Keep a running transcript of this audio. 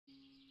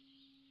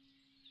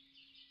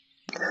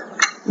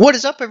What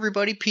is up,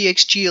 everybody?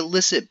 PxG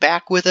Illicit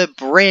back with a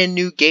brand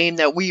new game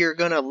that we are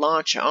going to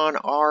launch on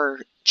our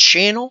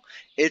channel.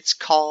 It's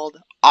called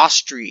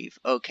Ostriv,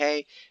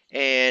 okay?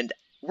 And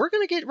we're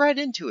going to get right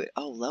into it.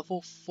 Oh,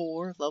 level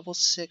 4, level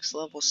 6,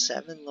 level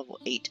 7, level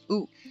 8.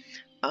 Ooh.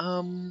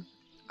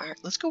 Alright,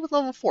 let's go with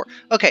level 4.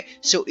 Okay,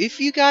 so if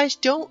you guys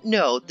don't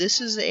know,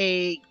 this is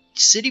a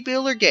city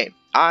builder game.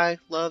 I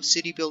love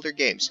city builder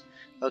games,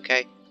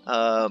 okay?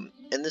 And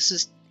this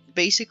is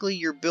basically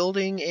you're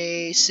building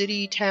a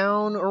city,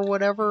 town, or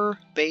whatever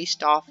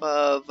based off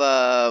of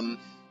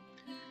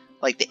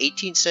like the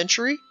 18th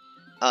century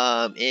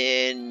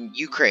in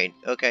Ukraine.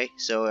 Okay,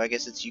 so I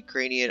guess it's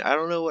Ukrainian. I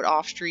don't know what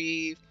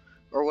Ostriv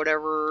or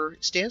whatever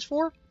stands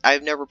for.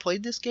 I've never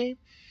played this game.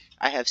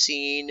 I have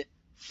seen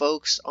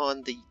folks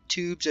on the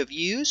tubes of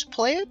views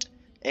play it,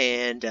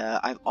 and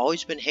I've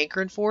always been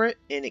hankering for it.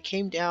 And it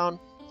came down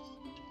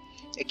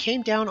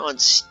on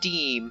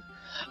Steam.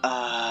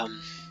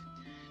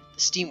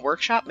 Steam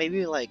Workshop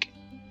maybe like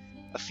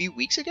a few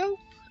weeks ago.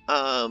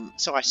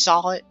 So I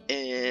saw it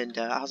and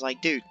I was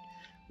like, dude,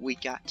 we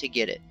got to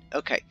get it.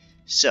 Okay,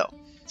 so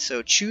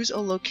choose a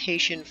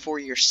location for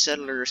your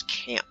settlers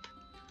camp.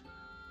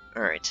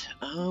 Alright,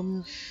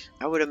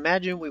 I would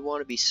imagine we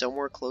want to be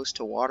somewhere close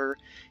to water.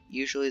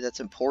 Usually that's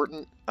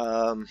important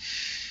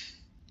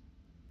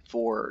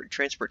for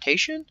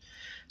transportation,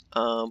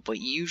 but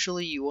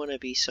usually you want to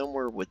be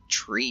somewhere with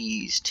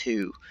trees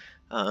too.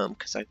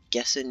 Because I'm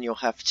guessing you'll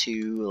have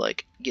to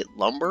like get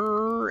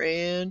lumber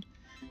and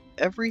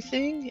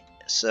everything.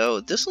 So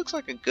this looks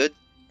like a good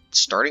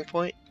starting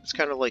point. It's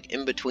kind of like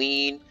in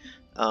between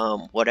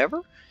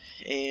whatever,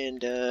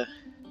 and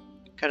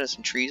kind of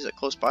some trees that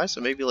close by. So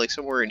maybe like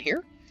somewhere in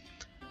here.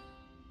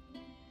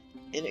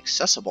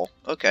 Inaccessible.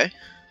 Okay.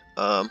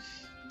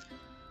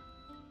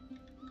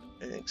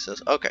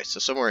 Inaccessible. Okay, so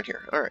somewhere in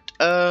here. All right.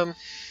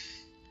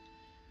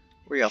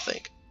 Where y'all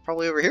think?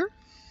 Probably over here.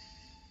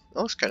 That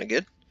looks kind of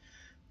good.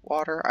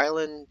 Water,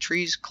 island,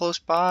 trees close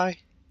by.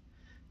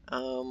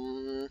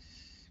 Probably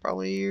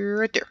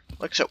right there,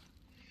 like so.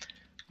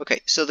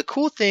 Okay, so the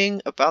cool thing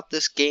about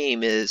this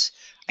game is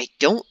I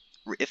don't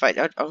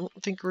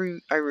think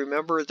I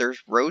remember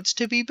there's roads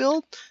to be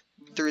built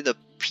through the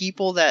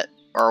people that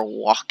are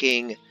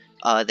walking.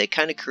 They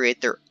kind of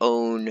create their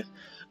own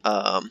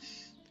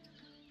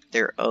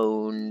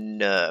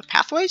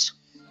pathways.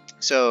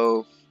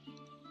 So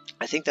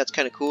I think that's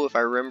kind of cool if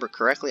I remember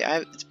correctly.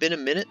 It's been a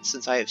minute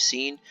since I have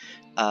seen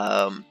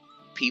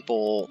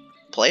people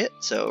play it,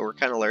 so we're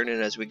kind of learning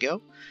as we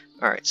go.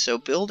 Alright, so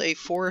build a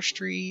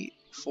forestry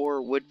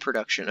for wood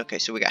production. Okay,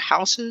 so we got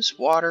houses,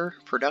 water,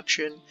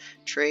 production,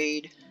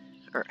 trade.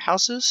 Alright,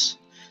 houses.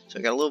 So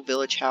we got a little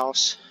village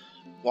house,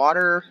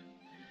 water,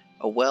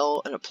 a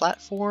well, and a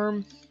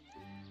platform.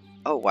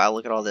 Oh wow,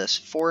 look at all this.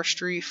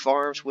 Forestry,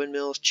 farms,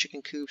 windmills,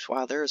 chicken coops.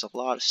 Wow, there's a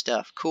lot of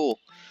stuff. Cool.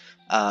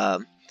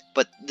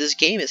 But this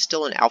game is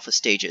still in alpha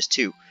stages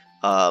too.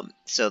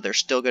 So there's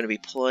still going to be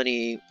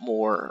plenty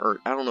more, or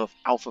I don't know if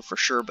alpha for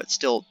sure, but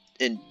still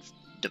in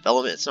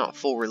development. It's not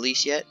full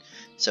release yet.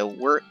 So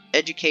we're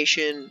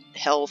education,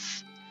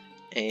 health,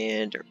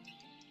 and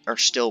are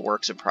still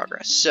works in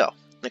progress. So,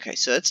 okay,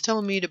 so it's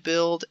telling me to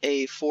build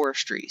a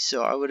forestry.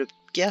 So I would have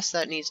guessed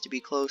that needs to be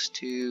close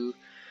to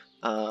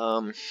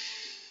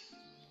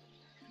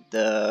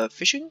the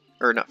fishing,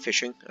 or not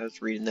fishing, I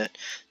was reading that,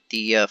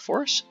 the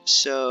forest.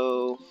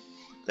 So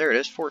there it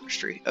is,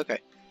 forestry. Okay.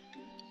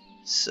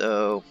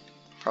 So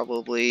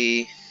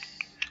probably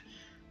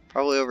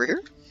over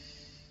here.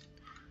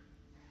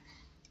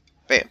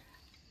 Bam.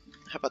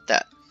 How about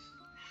that?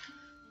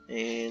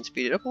 And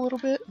speed it up a little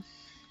bit.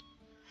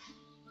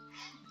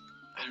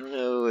 I don't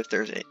know if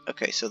there's a...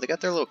 Okay, so they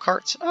got their little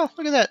carts. Oh,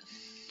 look at that.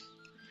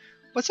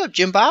 What's up,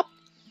 Jim Bob?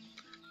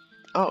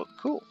 Oh,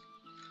 cool.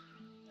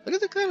 Look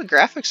at the kind of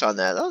graphics on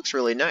that. That looks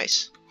really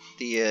nice.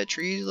 The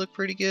trees look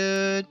pretty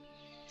good.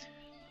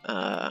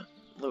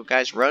 Little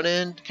guys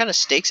running. Kind of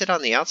stakes it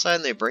on the outside,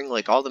 and they bring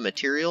like all the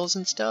materials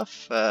and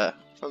stuff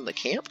from the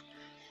camp.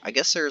 I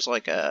guess there's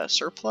like a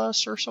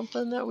surplus or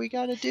something that we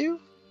gotta do.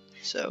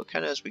 So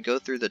kind of as we go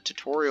through the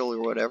tutorial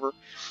or whatever.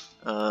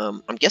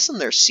 I'm guessing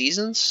there's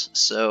seasons.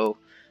 So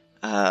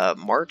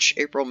March,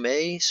 April,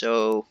 May.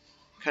 So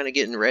kind of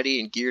getting ready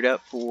and geared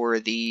up for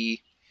the,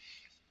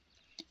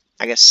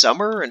 I guess,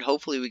 summer, and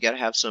hopefully we gotta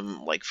have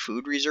some like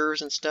food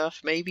reserves and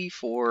stuff maybe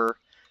for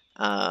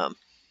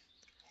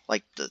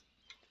like the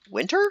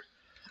winter,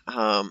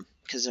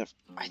 because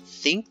I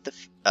think the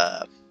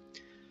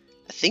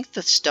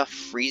stuff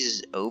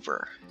freezes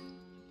over.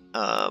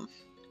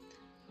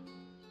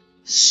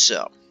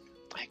 So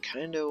I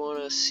kind of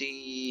want to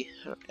see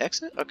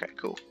exit. Okay,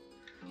 cool.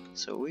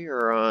 So we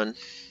are on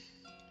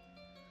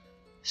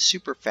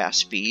super fast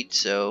speed,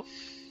 so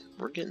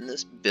we're getting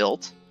this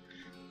built.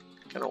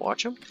 Kind of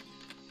watch them.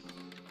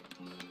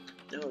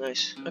 Oh,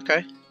 nice.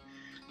 Okay.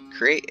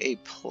 Create a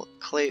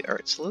clay.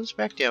 Alright, slow this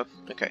back down.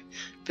 Okay.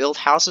 Build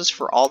houses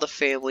for all the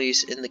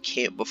families in the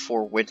camp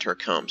before winter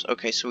comes.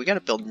 Okay, so we got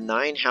to build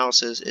 9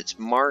 houses. It's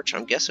March.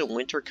 I'm guessing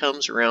winter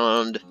comes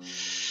around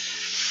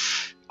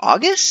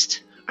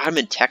August? I'm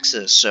in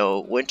Texas, so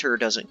winter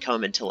doesn't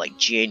come until like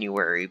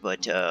January,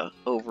 but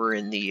over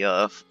in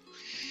the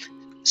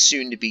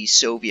soon-to-be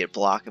Soviet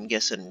bloc, I'm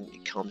guessing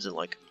it comes in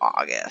like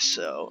August.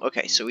 So,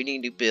 okay, so we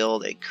need to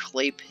build a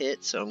clay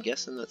pit, so I'm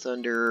guessing that's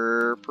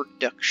under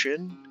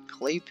production.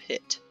 Clay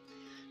pit.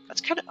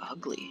 That's kind of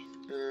ugly.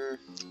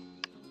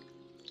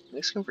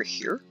 Let's go over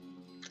here.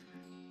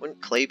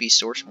 Wouldn't clay be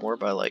sourced more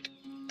by like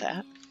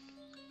that?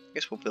 I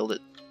guess we'll build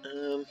it.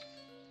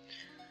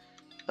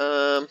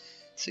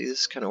 See,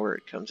 this is kind of where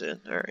it comes in.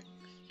 Alright.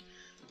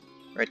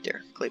 Right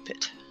there. Clay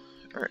pit.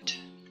 Alright.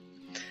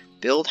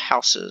 Build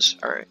houses.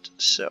 Alright,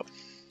 so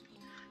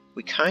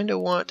we kind of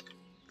want...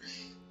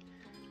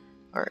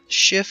 Alright,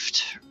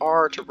 Shift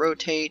R to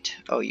rotate.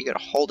 Oh, you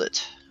gotta hold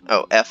it.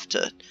 Oh, F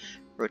to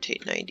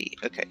rotate 90.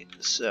 Okay,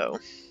 so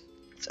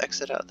let's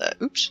exit out that.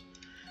 Oops.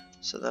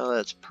 So now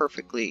that's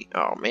perfectly...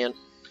 Oh, man.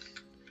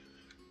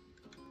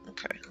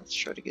 Okay, let's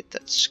try to get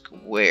that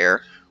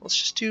square. Let's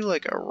just do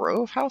like a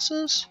row of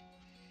houses.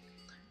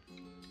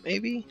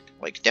 Maybe?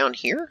 Like down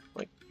here?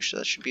 Like, so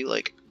that should be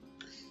like...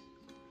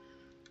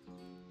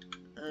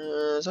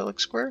 does that look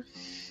square?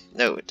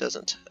 No, it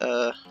doesn't.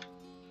 And...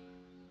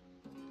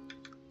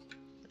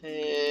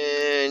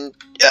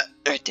 yeah,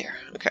 right there.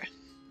 Okay.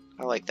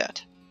 I like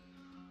that.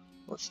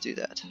 Let's do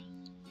that.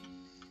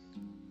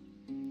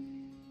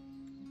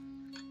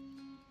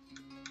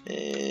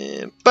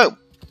 And boom!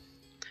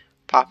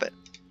 Pop it.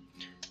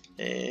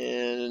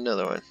 And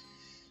another one.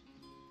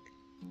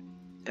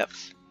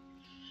 F.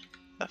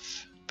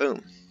 F.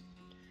 Boom.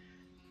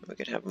 We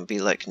could have them be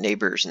like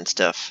neighbors and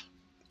stuff.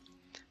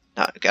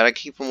 Not, gotta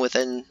keep them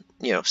within,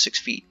 6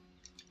 feet.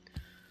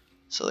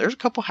 So there's a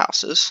couple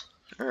houses.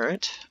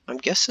 Alright. I'm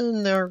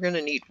guessing they're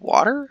gonna need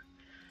water.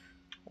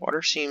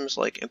 Water seems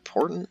like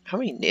important. How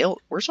many nails?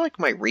 Where's like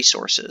my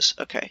resources?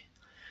 Okay.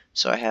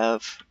 So I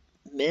have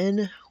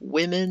men,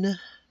 women,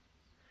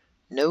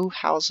 no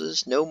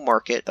houses, no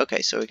market.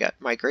 Okay, so we got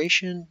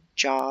migration,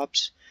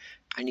 jobs.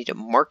 I need a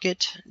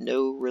market,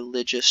 no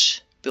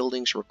religious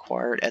buildings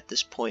required at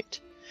this point.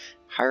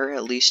 Hire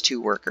at least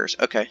 2 workers.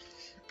 Okay.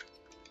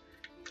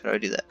 How do I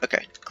do that?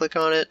 Okay, click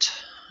on it.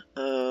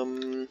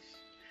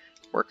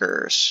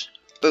 Workers.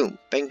 Boom,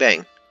 bang,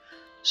 bang.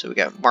 So we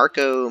got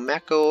Marco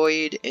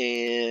Macoid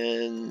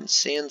and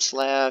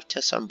Sandslav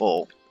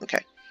Tesambol.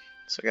 Okay,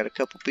 so I got a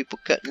couple people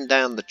cutting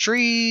down the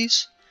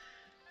trees.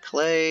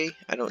 Clay,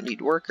 I don't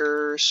need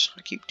workers.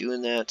 I keep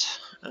doing that.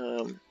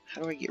 How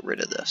do I get rid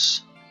of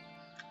this?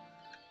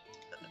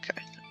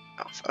 Okay,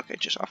 off. Okay,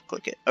 just off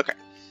click it. Okay.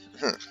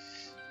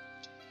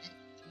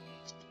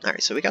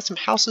 Alright, so we got some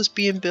houses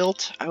being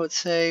built. I would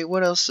say,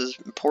 what else is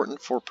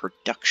important for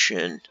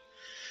production?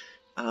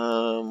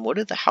 What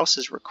do the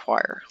houses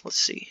require? Let's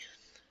see.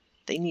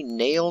 They need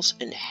nails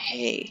and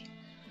hay.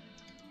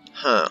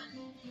 Huh.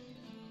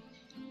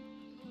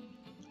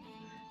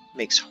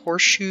 Makes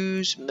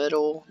horseshoes,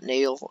 metal,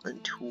 nail,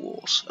 and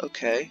tools.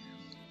 Okay.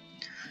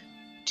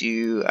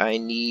 Do I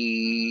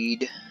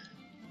need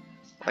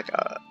like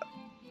a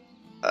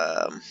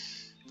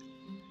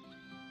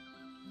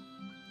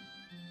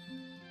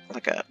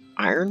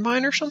iron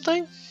mine or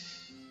something?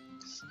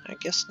 I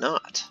guess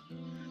not.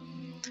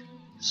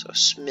 So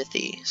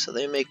smithy. So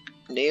they make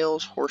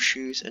nails,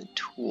 horseshoes, and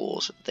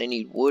tools. They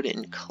need wood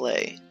and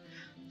clay.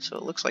 So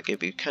it looks like it'd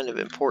be kind of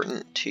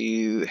important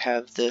to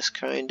have this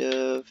kind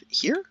of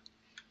here.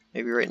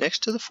 Maybe right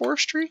next to the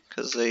forestry,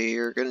 because they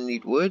are going to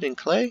need wood and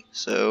clay.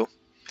 So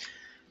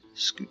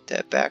scoot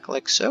that back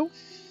like so.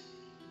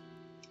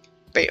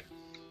 Bam.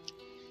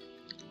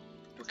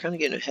 We're kind of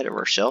getting ahead of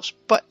ourselves,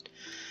 but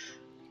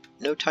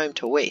no time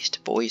to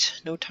waste,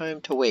 boys. No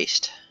time to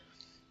waste.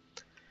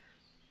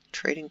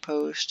 Trading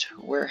post,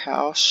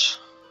 warehouse,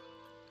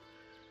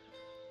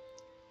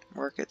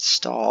 market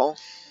stall,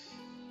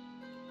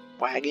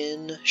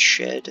 wagon,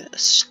 shed,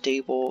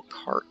 stable,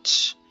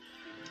 carts.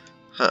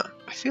 Huh,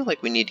 I feel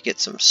like we need to get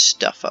some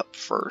stuff up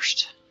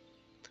first.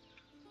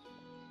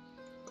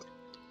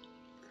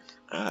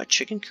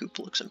 Chicken coop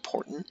looks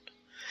important.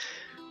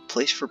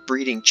 Place for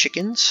breeding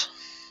chickens,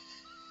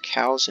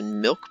 cows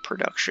and milk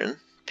production,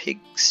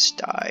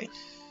 pigsty.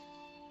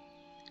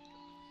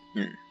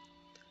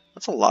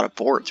 That's a lot of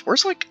boards.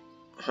 Where's like,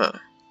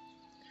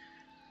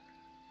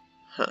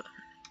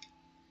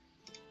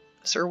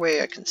 Is there a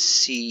way I can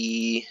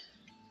see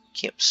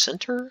camp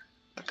center,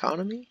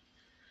 economy?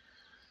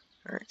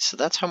 Alright, so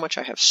that's how much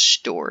I have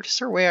stored. Is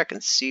there a way I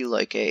can see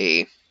like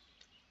a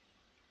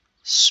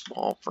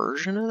small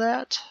version of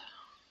that?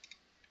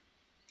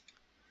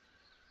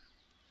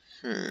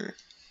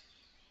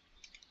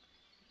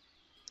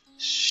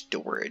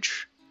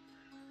 Storage.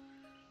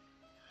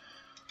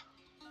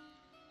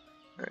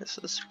 Alright,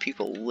 so this is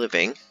people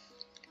living.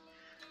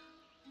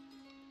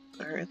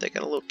 Alright, they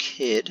got a little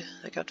kid.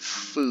 They got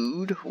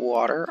food,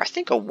 water. I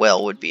think a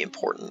well would be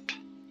important.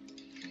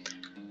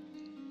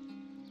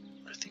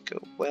 I think a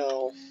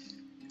well,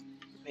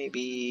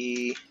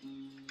 maybe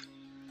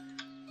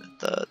at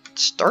the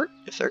start,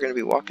 if they're going to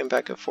be walking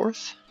back and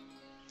forth.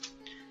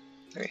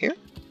 Right here.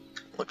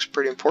 Looks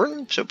pretty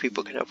important, so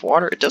people can have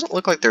water. It doesn't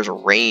look like there's a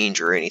range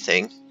or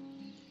anything.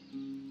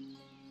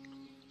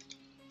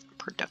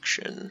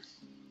 Production.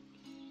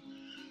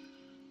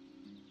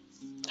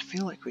 I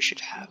feel like we should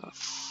have a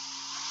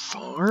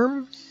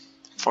farm.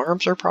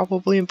 Farms are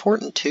probably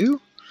important too.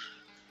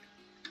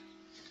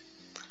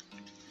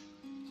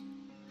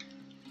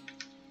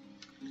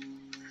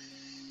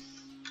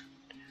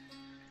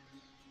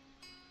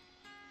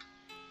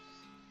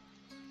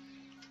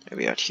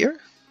 Maybe out here?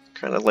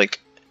 Kind of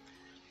like...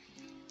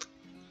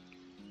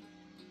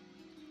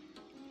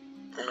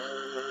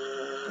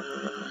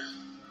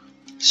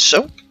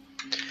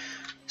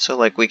 So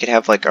like we could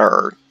have like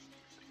our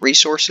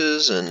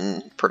resources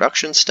and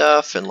production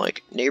stuff and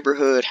like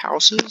neighborhood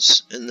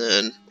houses, and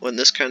then when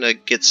this kind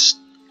of gets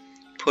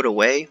put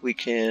away we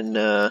can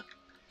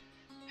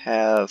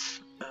have...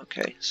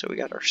 Okay, so we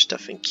got our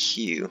stuff in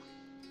queue.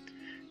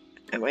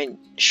 Am I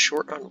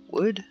short on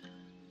wood?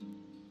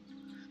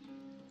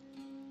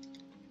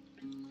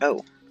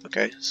 Oh,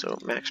 okay, so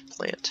max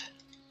plant.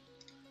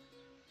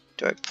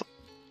 Do I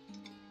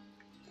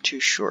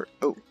too short?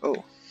 Oh.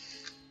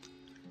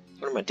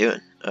 What am I doing?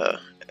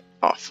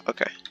 Off.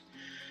 Okay.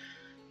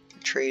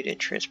 Trade and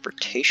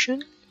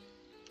transportation.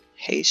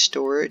 Hay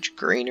storage,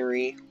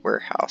 granary,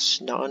 warehouse,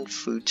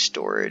 non-food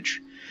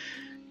storage,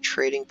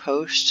 trading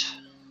post.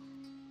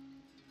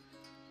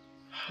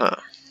 Huh.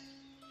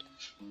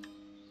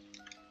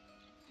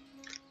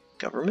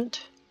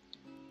 Government.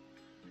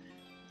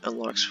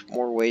 Unlocks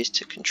more ways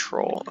to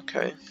control.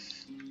 Okay.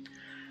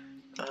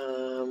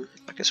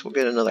 I guess we'll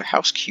get another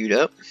house queued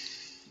up.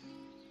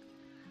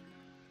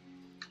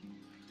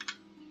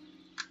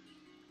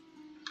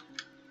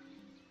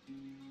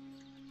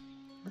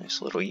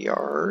 Nice little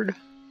yard.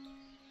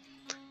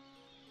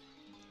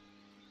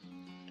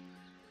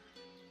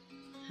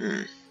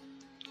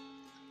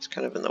 It's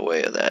kind of in the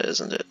way of that,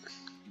 isn't it?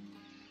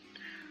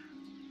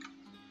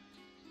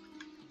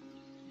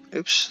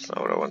 Oops, that's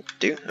not what I want to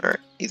do. Alright,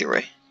 either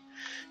way.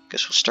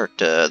 Guess we'll start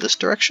this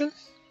direction.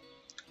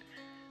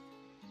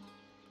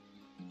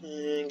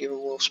 And give him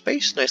a little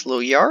space. Nice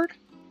little yard.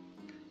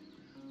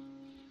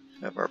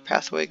 Have our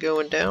pathway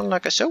going down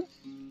like so.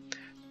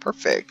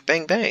 Perfect.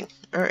 Bang, bang.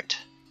 Alright.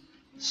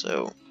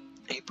 So,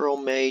 April,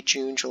 May,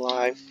 June,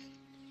 July.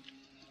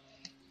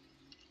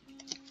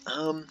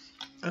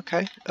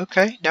 Okay.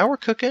 Now we're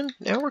cooking.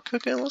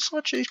 Let's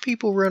let these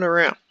people run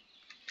around.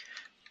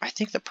 I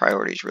think the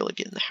priority is really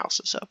getting the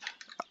houses up.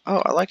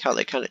 Oh, I like how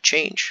they kind of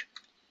change.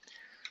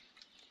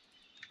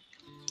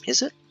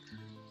 Is it?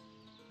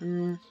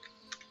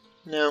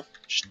 No,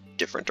 just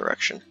different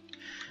direction.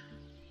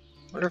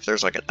 Wonder if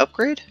there's like an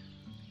upgrade?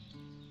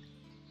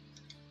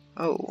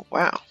 Oh,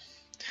 wow.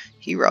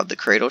 He robbed the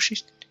cradle.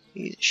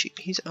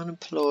 He's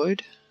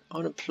unemployed.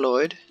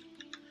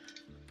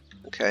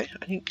 Okay,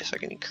 I guess I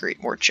can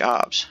create more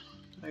jobs.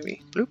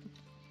 Maybe bloop,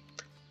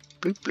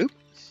 bloop, bloop.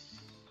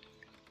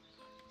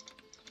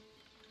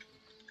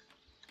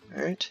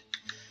 Alright.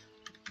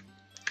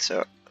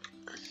 So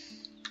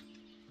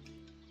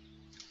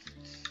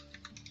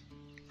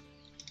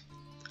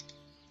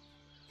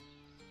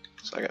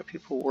I got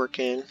people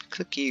working.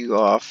 Click you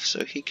off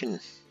so he can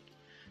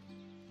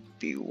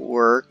be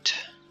worked.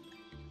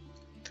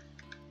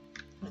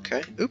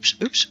 Okay.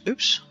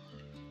 Oops.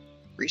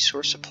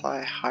 Resource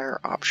supply, hire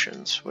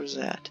options. What is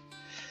that?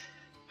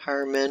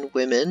 Hire men,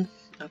 women.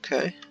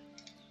 Okay.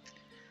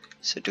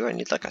 So do I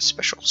need like a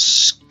special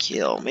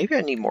skill? Maybe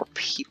I need more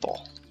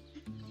people.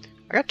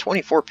 I got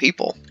 24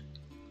 people.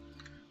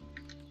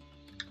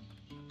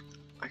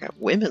 I got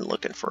women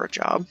looking for a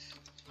job.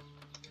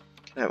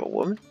 Can I have a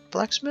woman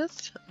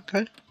blacksmith?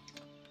 Okay.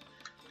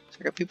 So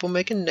I got people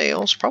making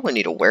nails. Probably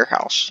need a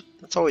warehouse.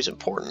 That's always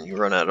important. You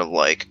run out of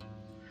like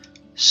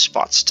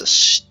spots to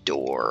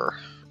store.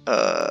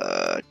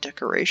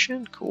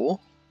 Decoration,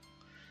 cool.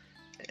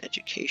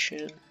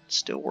 Education,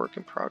 still work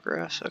in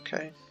progress.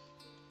 Okay.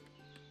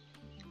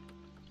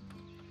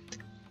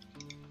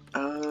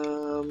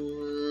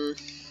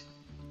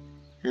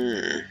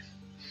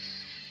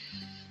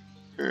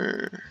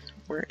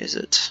 Where is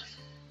it?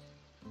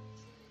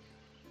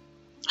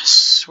 I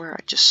swear I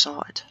just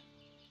saw it.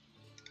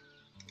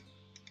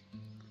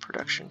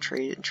 Production,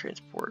 trade, and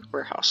transport,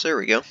 warehouse. There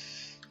we go.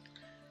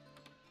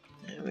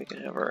 And we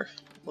can have our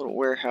little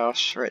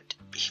warehouse right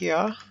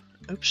here.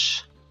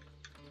 Oops.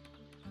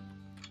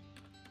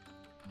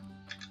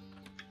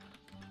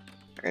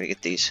 I gotta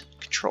get these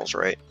controls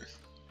right.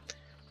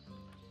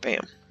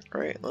 Bam.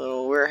 Right,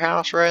 little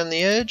warehouse right on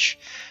the edge.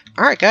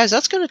 Alright guys,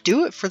 that's gonna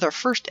do it for the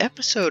first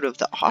episode of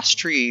the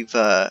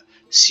Ostriv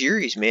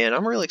series, man.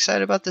 I'm really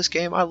excited about this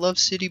game. I love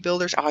city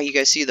builders. Oh, you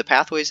guys see the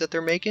pathways that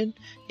they're making?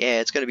 Yeah,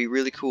 it's gonna be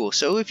really cool.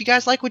 So if you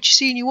guys like what you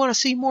see and you want to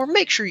see more,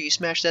 make sure you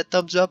smash that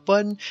thumbs up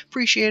button.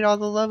 Appreciate all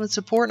the love and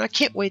support, and I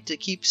can't wait to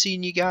keep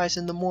seeing you guys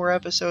in the more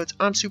episodes.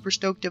 I'm super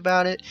stoked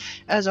about it.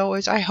 As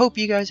always, I hope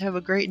you guys have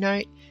a great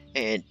night,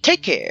 and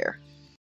take care.